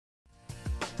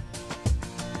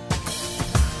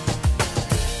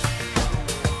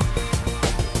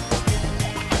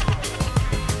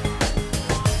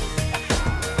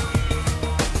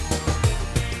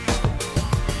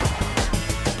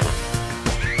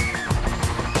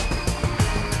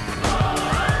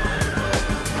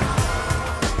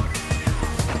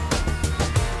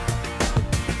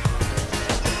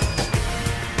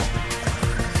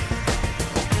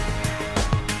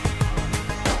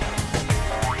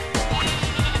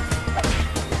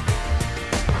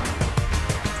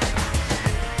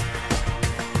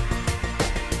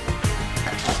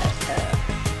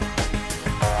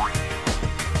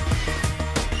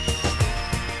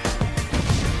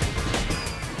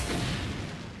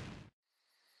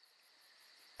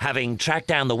Having tracked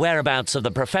down the whereabouts of the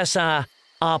professor,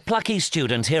 our plucky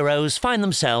student heroes find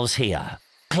themselves here,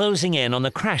 closing in on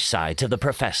the crash site of the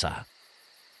professor.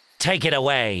 Take it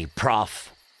away,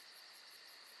 Prof.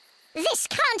 This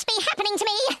can't be happening to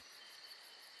me!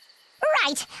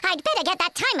 Right, I'd better get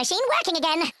that time machine working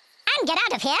again. And get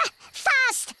out of here,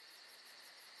 fast!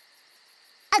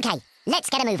 Okay,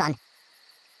 let's get a move on.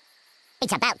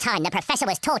 It's about time the professor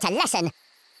was taught a lesson.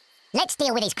 Let's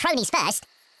deal with his cronies first,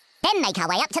 then make our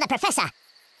way up to the professor.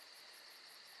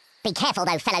 Be careful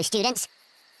though, fellow students.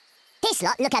 This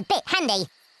lot look a bit handy.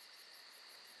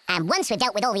 And once we've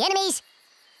dealt with all the enemies,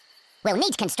 we'll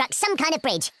need to construct some kind of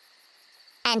bridge.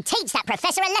 And teach that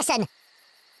professor a lesson.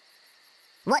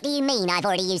 What do you mean I've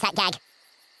already used that gag?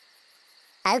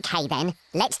 Okay then,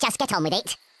 let's just get on with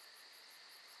it.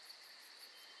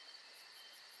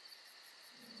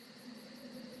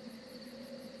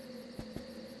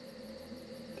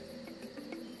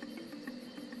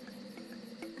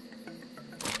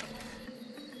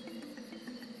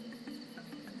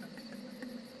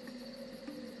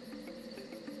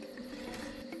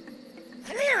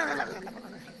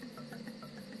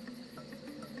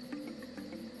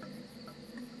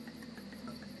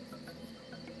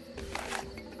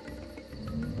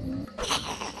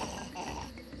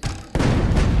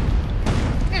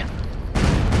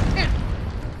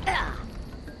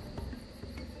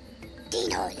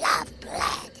 Dino love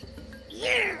blood.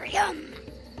 Yum.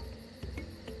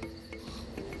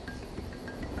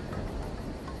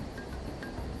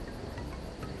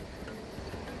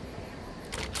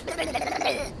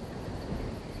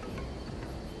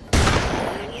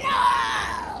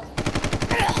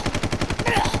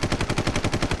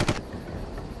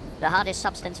 The hardest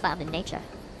substance found in nature.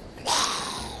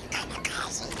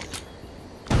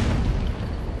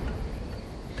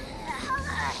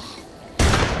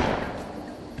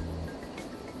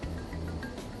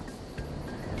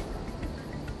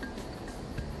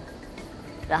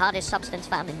 The hardest substance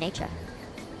found in nature.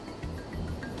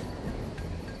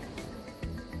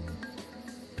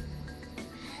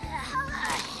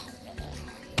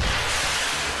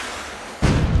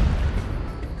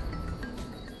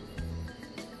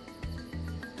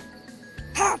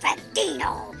 Perfect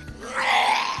Dino.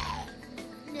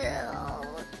 No.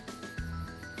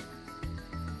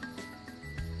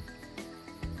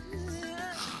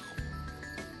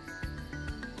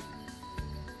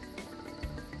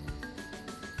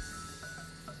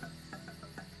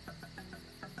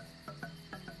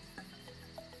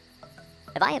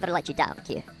 Have I ever let you down,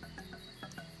 Q?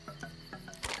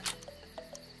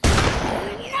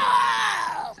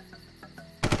 No!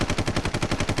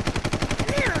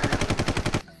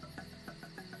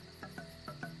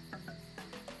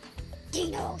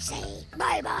 Dino say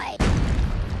bye-bye.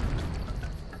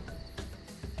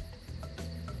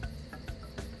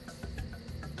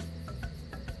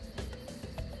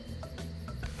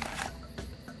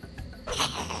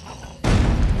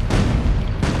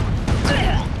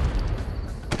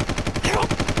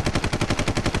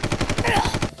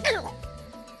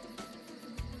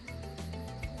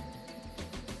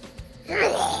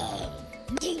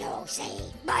 Dino say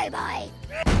bye-bye.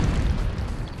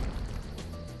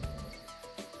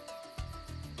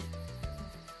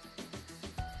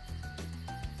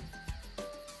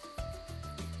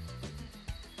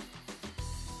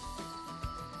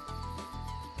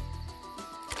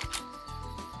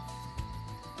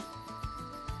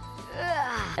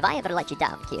 Have I ever let you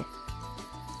down, Q?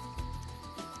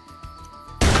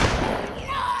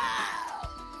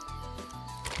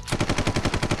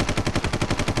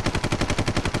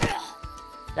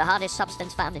 The hardest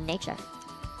substance found in nature.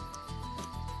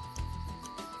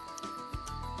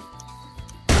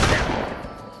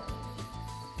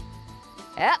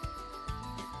 Yep.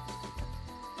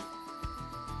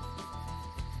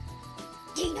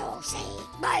 Dino say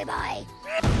bye-bye.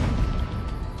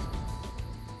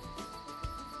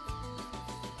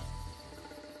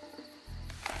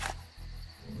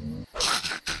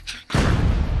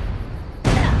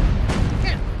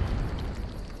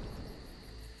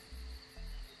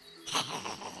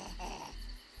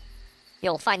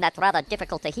 You'll find that rather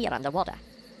difficult to hear underwater.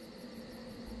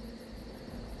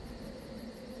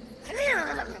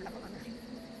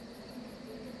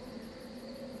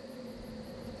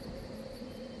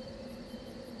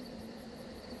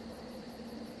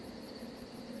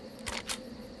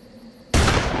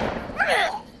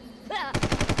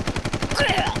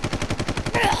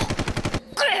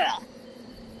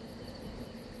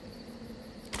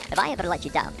 Have I ever let you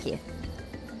down, Q?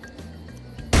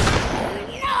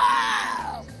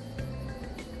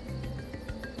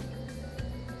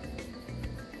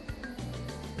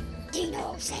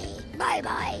 Dino say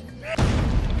bye-bye.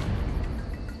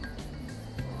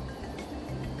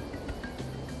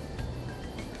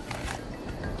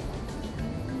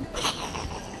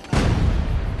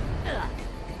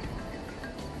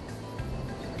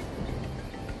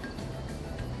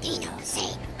 Dino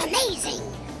say amazing.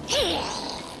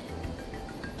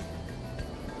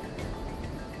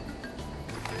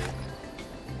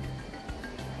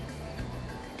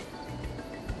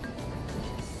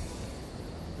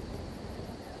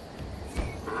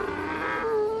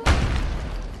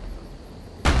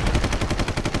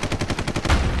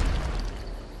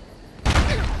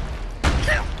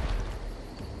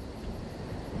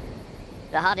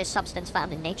 The hardest substance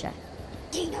found in nature.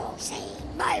 Dino say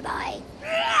bye-bye.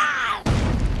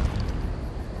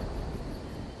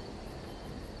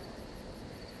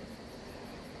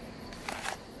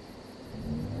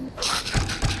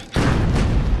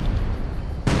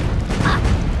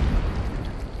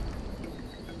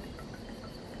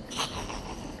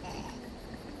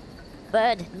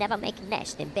 Bird never make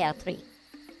nest in bare tree.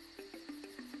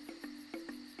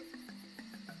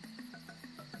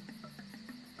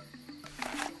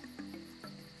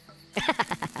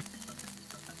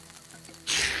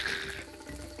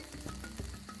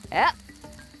 Yep.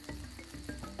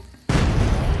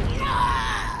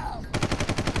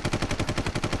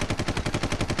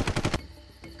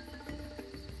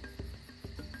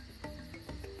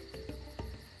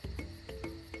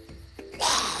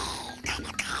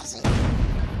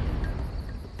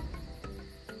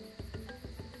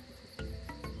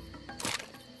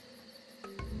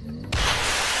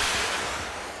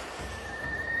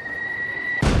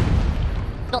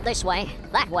 Not this way,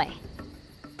 that way.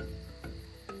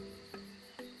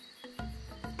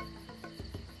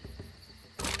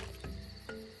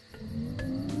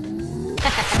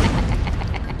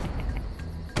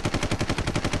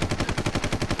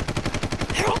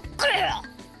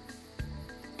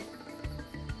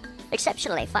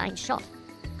 Exceptionally fine shot.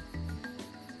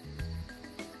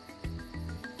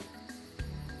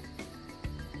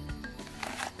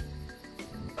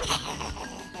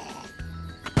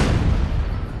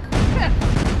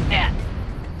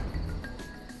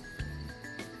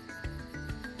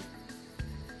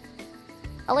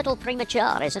 A little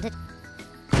premature, isn't it?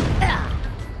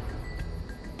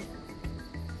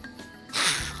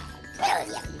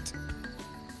 Brilliant.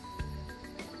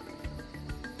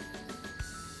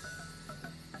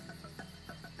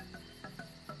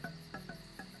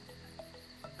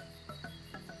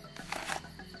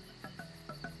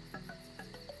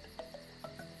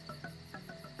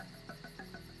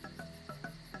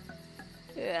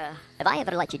 Have I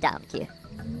ever let you down, Q?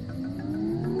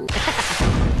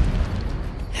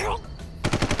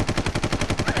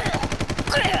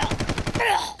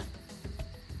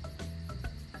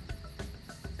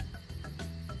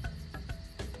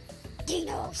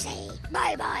 Dino say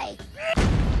bye-bye.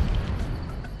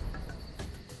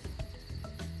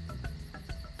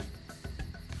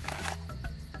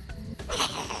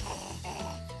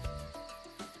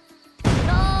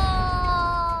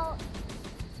 No!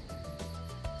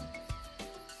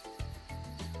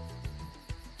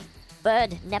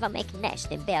 Bird never make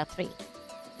nest in bare tree.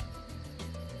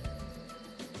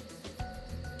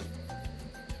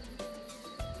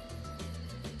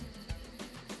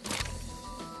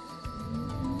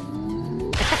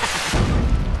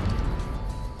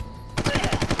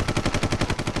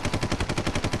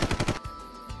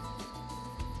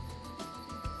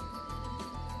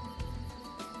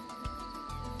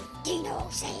 Dino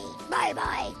say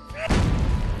bye-bye.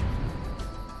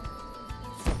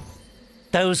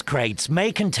 Those crates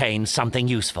may contain something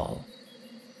useful.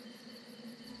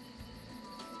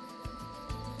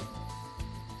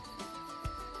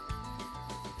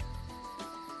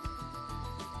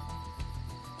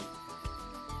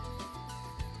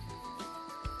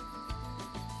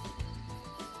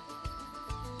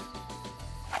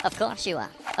 Of course you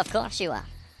are. Of course you are.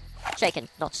 Shaken,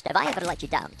 not stirred. Have I ever let you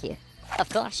down, Q? Of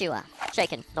course you are.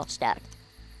 Shaken, not stirred.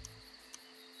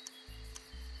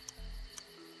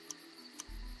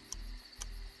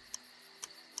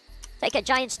 Take a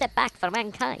giant step back for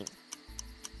mankind.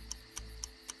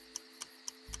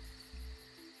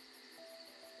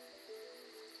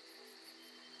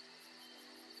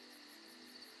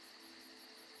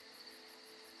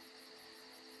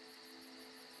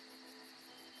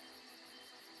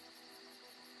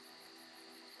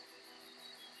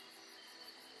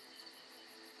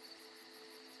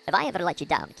 Have I ever let you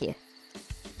down, Q?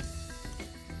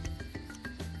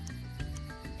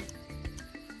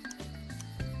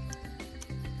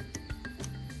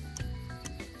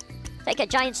 Take a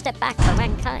giant step back for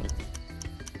mankind.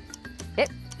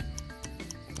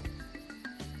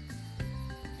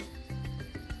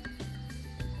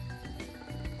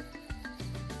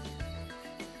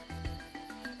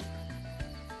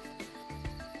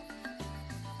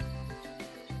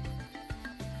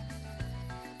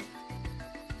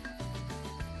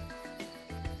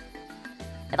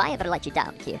 Have I ever let you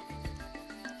down, Q?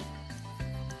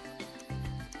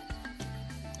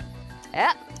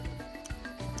 Yep.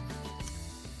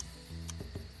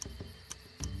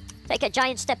 Take a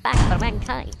giant step back for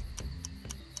mankind.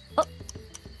 Oh.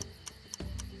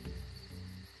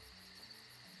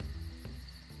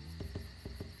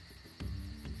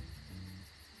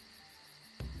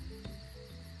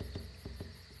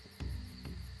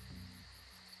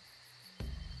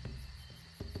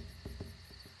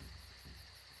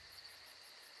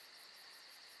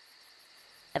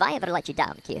 Have I ever let you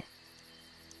down, Q?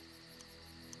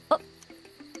 Oh.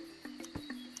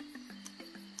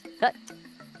 Good.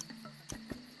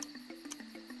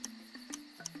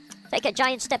 Take a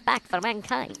giant step back for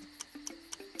mankind.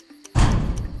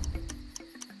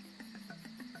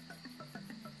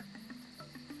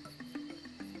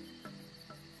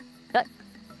 Good.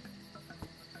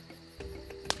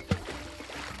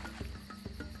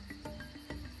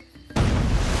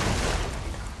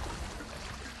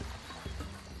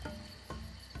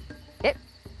 Yep.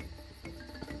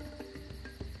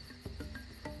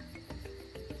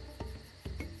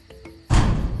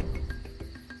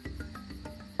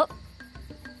 Oh.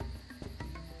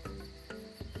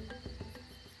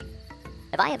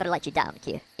 Have I ever let you down,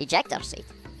 Q? Ejector seat?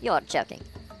 You're joking.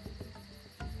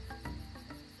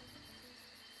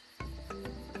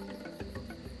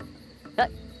 Ah.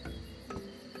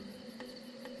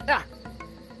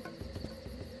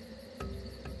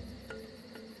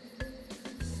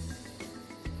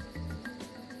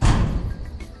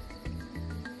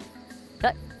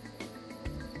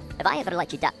 Have I ever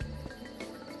let you down?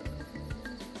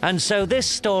 And so this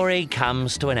story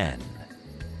comes to an end.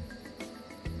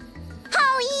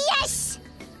 Oh, yes!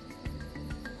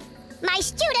 My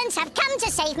students have come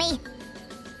to save me.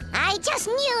 I just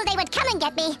knew they would come and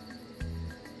get me.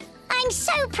 I'm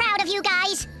so proud of you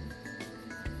guys.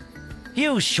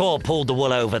 You sure pulled the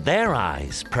wool over their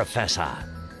eyes, Professor.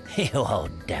 You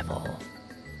old devil.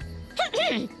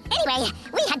 Anyway,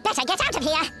 we had better get out of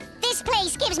here. This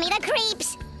place gives me the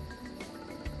creeps.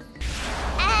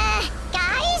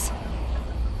 Guys?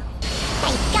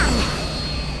 They've gone.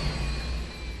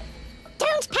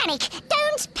 Don't panic!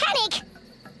 Don't panic!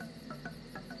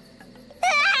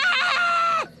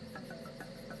 Ah!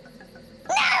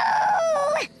 No!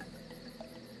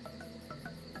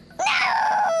 No!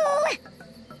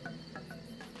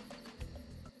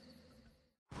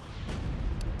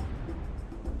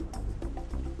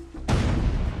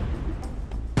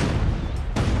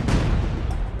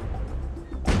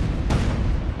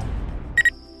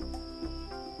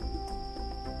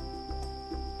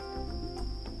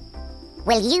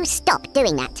 Will you stop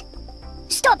doing that?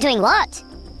 Stop doing what?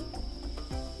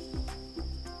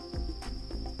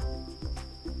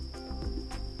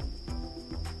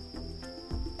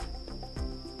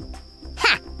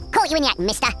 Ha! Caught you in the act,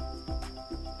 mister.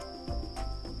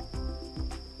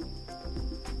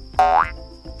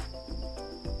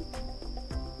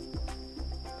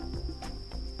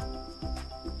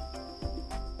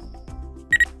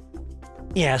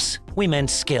 Yes, we meant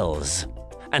skills.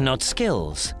 And not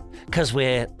skills. 'Cause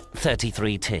we're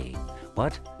 33T.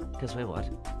 What? 'Cause we're what?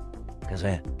 'Cause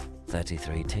we're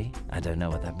 33T? I don't know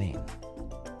what that means.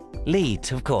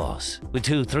 Leet, of course, with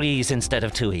 2 3s instead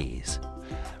of 2 E's.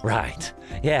 Right,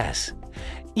 yes.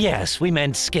 Yes, we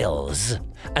meant skills,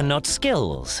 and not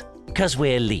skills, 'cause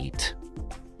we're leet.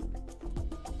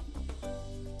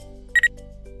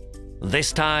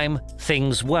 This time,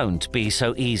 things won't be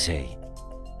so easy.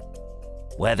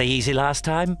 Were they easy last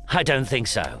time? I don't think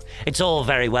so. It's all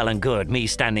very well and good, me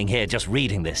standing here just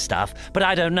reading this stuff, but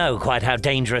I don't know quite how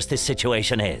dangerous this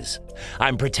situation is.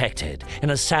 I'm protected,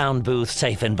 in a sound booth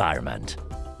safe environment.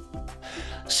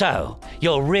 So,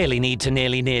 you'll really need to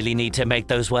nearly need to make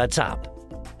those words up.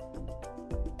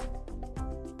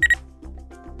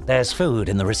 There's food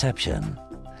in the reception.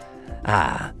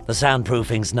 Ah, the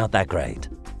soundproofing's not that great.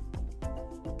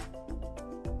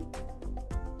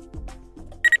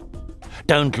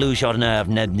 Don't lose your nerve.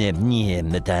 Don't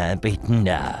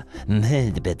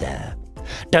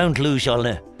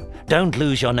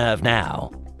lose your nerve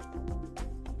now.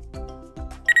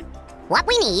 What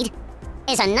we need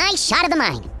is a nice shot of the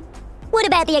mine. What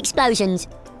about the explosions?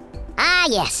 Ah,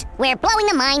 yes. We're blowing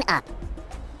the mine up.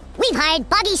 We've hired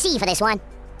Boggy C for this one.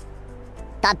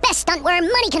 The best stunt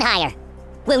worm money can hire.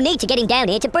 We'll need to get him down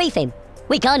here to brief him.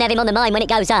 We can't have him on the mine when it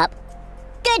goes up.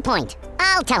 Good point.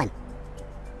 I'll tell him.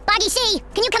 Boggy C,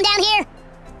 can you come down here?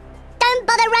 Don't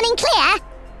bother running clear.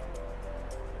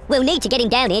 We'll need to get him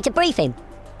down here to brief him.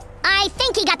 I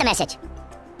think he got the message.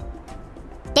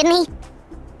 Didn't he?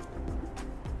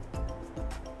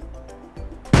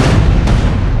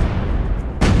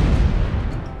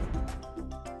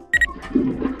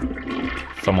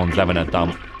 Someone's having a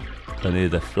dump. I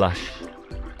need a flush.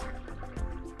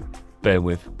 Bear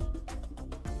with.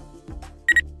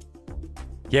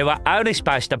 You were only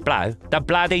supposed to blow the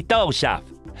bloody doors off.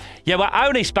 You were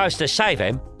only supposed to save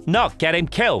him, not get him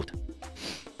killed.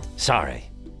 Sorry.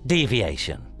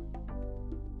 Deviation.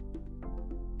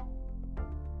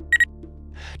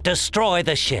 Destroy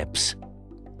the ships.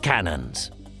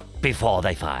 Cannons. Before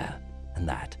they fire. And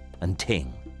that. And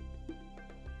ting.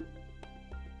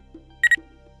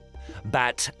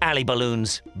 Bat alley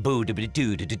balloons, boo doo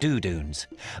doo doo doo doons.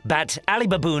 Bat alley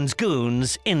baboons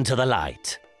goons into the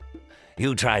light.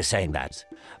 You try saying that.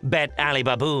 Bet alley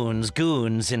baboons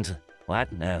goons into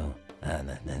what? No. No.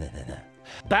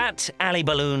 Bat alley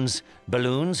balloons,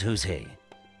 balloons. Who's he?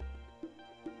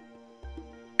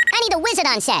 I need a wizard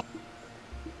on set.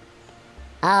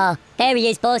 Oh, there he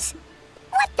is, boss.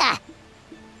 What the?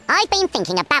 I've been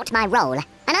thinking about my role, and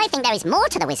I think there is more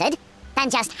to the wizard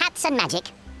than just hats and magic.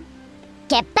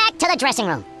 Get back to the dressing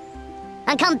room,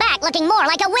 and come back looking more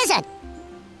like a wizard.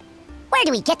 Where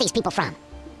do we get these people from?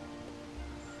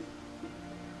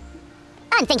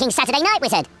 I'm thinking Saturday Night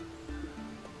Wizard.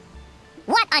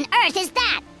 What on earth is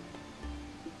that?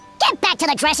 Get back to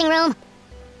the dressing room,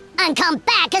 and come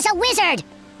back as a wizard.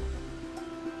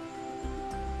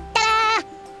 Ta-da!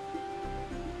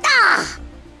 Ah!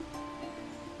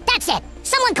 That's it.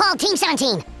 Someone call Team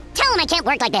 17. Tell them I can't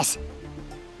work like this.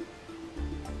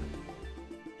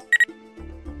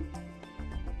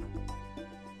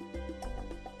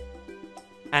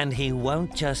 And he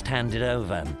won't just hand it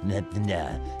over.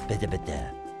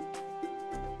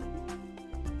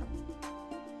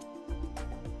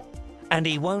 And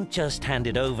he won't just hand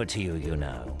it over to you, you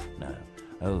know. No.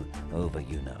 Oh, over,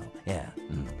 you know. Yeah.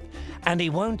 And he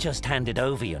won't just hand it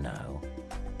over, you know.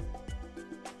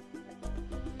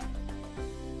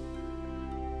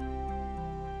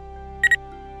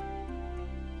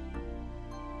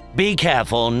 Be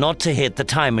careful not to hit the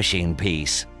time machine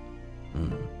piece.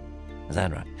 Is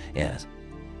that right? Yes.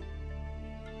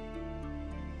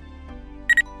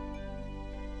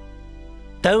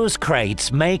 Those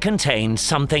crates may contain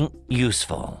something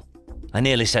useful. I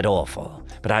nearly said awful,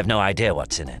 but I've no idea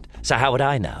what's in it. So how would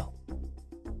I know?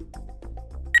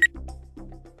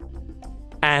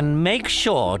 And make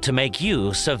sure to make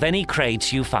use of any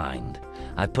crates you find.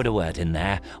 I've put a word in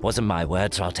there. Wasn't my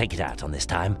word, so I'll take it out on this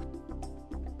time.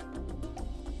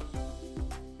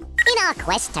 In our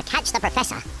quest to catch the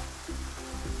professor,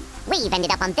 we've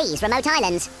ended up on these remote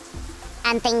islands,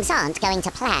 and things aren't going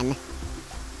to plan.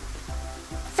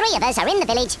 3 of us are in the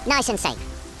village, nice and safe.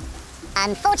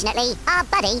 Unfortunately, our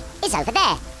buddy is over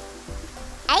there.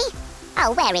 Eh?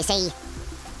 Oh, where is he?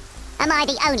 Am I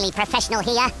the only professional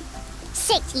here?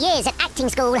 6 years at acting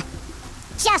school,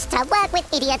 just to work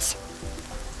with idiots.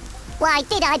 Why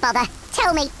did I bother?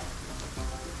 Tell me.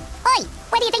 Oi,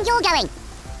 where do you think you're going?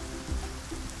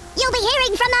 You'll be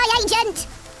hearing from my agent!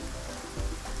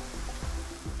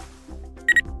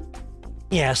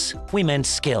 Yes, we meant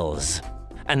skills.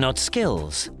 And not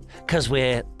skills. 'Cause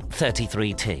we're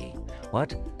 33T.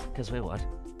 What? 'Cause we're what?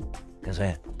 'Cause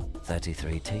we're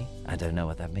 33T? I don't know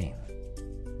what that means.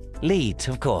 Lead,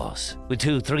 of course. With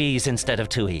 2 3s instead of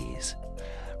 2 E's.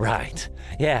 Right.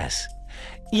 Yes.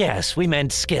 Yes, we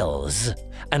meant skills.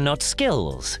 And not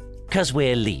skills. 'Cause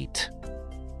we're elite.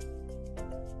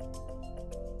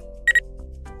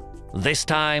 This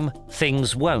time,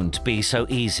 things won't be so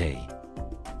easy.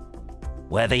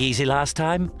 Were they easy last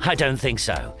time? I don't think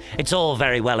so. It's all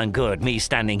very well and good, me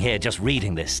standing here just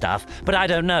reading this stuff, but I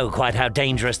don't know quite how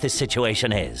dangerous this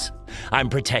situation is. I'm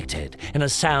protected, in a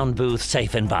sound booth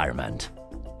safe environment.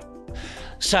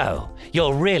 So,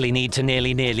 you'll really need to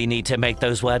nearly need to make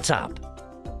those words up.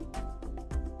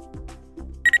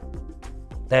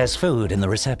 There's food in the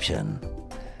reception.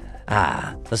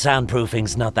 Ah, the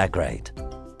soundproofing's not that great.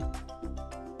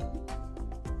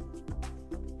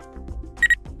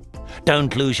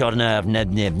 Don't lose your nerve.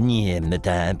 Don't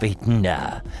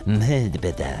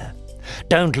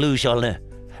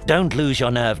lose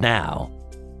your nerve now.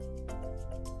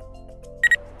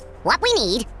 What we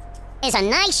need is a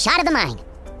nice shot of the mine.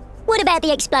 What about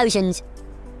the explosions?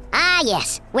 Ah,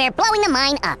 yes. We're blowing the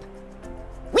mine up.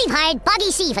 We've hired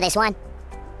Boggy C for this one.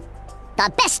 The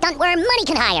best stunt worm money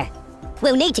can hire.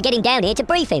 We'll need to get him down here to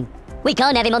brief him. We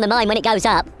can't have him on the mine when it goes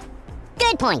up.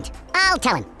 Good point. I'll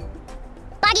tell him.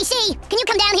 Boggy C, can you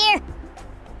come down here?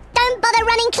 Don't bother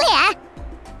running clear.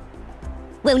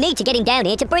 We'll need to get him down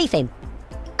here to brief him.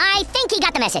 I think he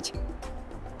got the message.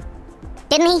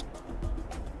 Didn't he?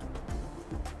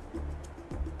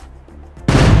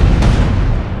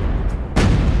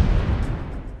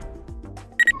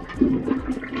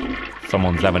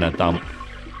 Someone's having a dump.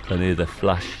 can hear the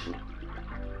flash.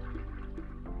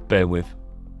 Bear with.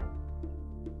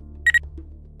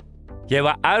 You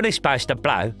were only supposed to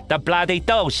blow the bloody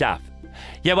doors off.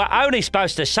 You were only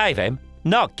supposed to save him,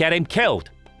 not get him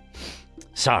killed.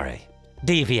 Sorry.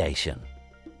 Deviation.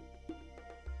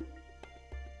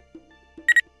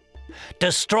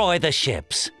 Destroy the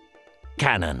ships.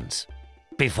 Cannons.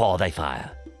 Before they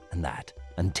fire. And that.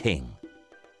 And ting.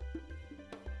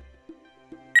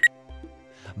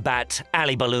 Bat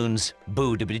alley balloons,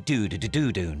 boo doo doo doo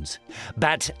doo doons.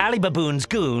 Bat alley baboons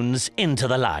goons into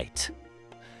the light.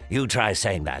 You try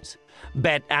saying that.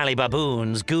 Bet alley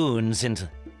baboons goons into...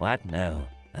 What? No.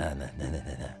 No.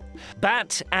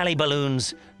 Bat alley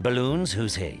balloons, balloons,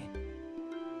 who's he?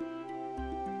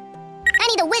 I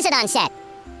need a wizard on set.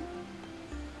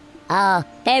 Oh,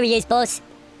 there he is, boss.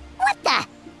 What the?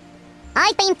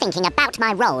 I've been thinking about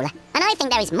my role, and I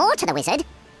think there is more to the wizard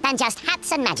than just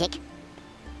hats and magic.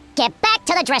 Get back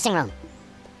to the dressing room,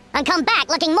 and come back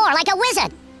looking more like a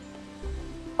wizard.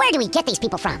 Where do we get these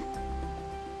people from?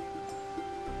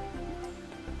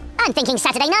 I'm thinking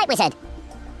Saturday Night Wizard.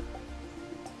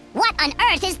 What on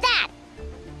earth is that?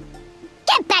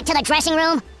 Get back to the dressing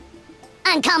room,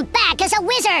 and come back as a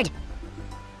wizard.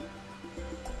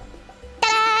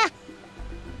 Ta-da!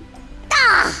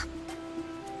 Ah!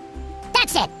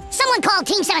 That's it! Someone call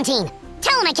Team 17!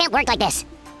 Tell them I can't work like this!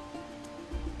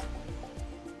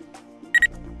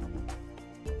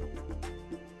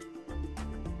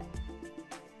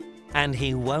 And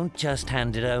he won't just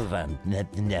hand it over.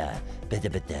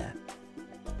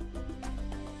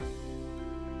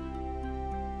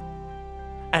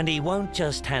 And he won't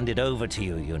just hand it over to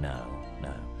you, you know.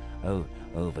 No. Oh,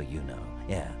 over, you know.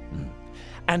 Yeah.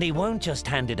 And he won't just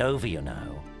hand it over, you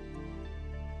know.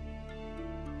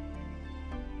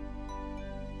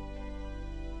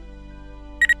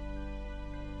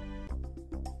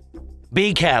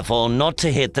 Be careful not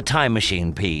to hit the time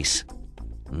machine piece.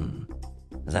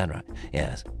 Is that right?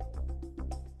 Yes.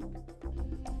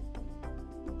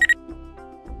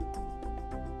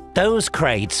 Those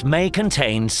crates may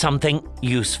contain something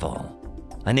useful.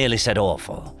 I nearly said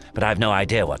awful, but I've no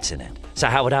idea what's in it. So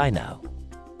how would I know?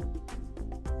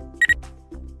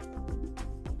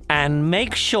 And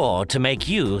make sure to make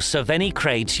use of any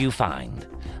crates you find.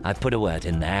 I've put a word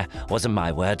in there. Wasn't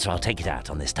my word, so I'll take it out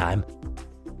on this time.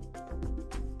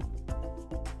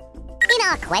 In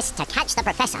our quest to catch the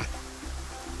professor,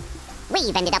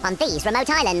 we've ended up on these remote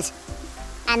islands,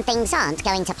 and things aren't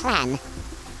going to plan.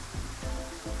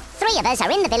 3 of us are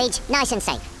in the village, nice and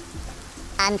safe.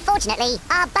 Unfortunately,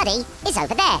 our buddy is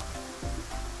over there.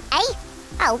 Eh?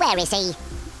 Oh, where is he?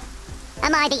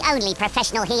 Am I the only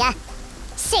professional here?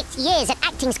 6 years at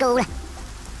acting school,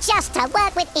 just to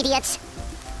work with idiots.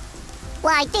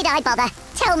 Why did I bother?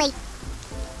 Tell me.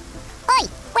 Oi,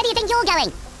 where do you think you're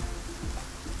going?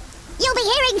 You'll be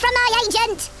hearing from my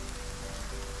agent!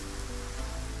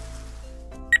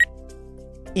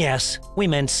 Yes, we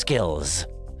meant skills.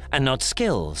 And not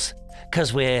skills.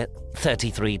 'Cause we're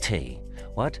 33T.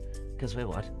 What? 'Cause we're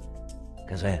what?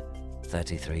 'Cause we're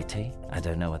 33T? I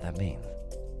don't know what that means.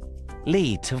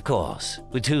 Leet, of course.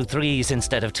 With 2 3s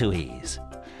instead of 2 E's.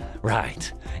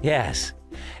 Right. Yes.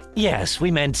 Yes,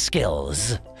 we meant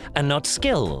skills. And not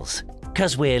skills.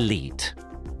 'Cause we're leet.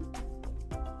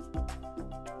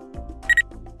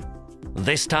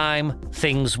 This time,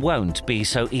 things won't be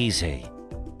so easy.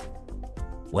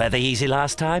 Were they easy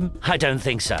last time? I don't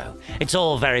think so. It's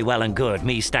all very well and good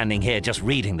me standing here just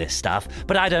reading this stuff,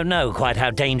 but I don't know quite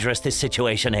how dangerous this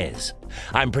situation is.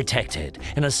 I'm protected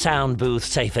in a sound booth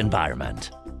safe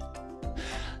environment.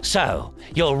 So,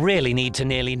 you'll really need to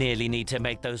nearly need to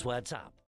make those words up.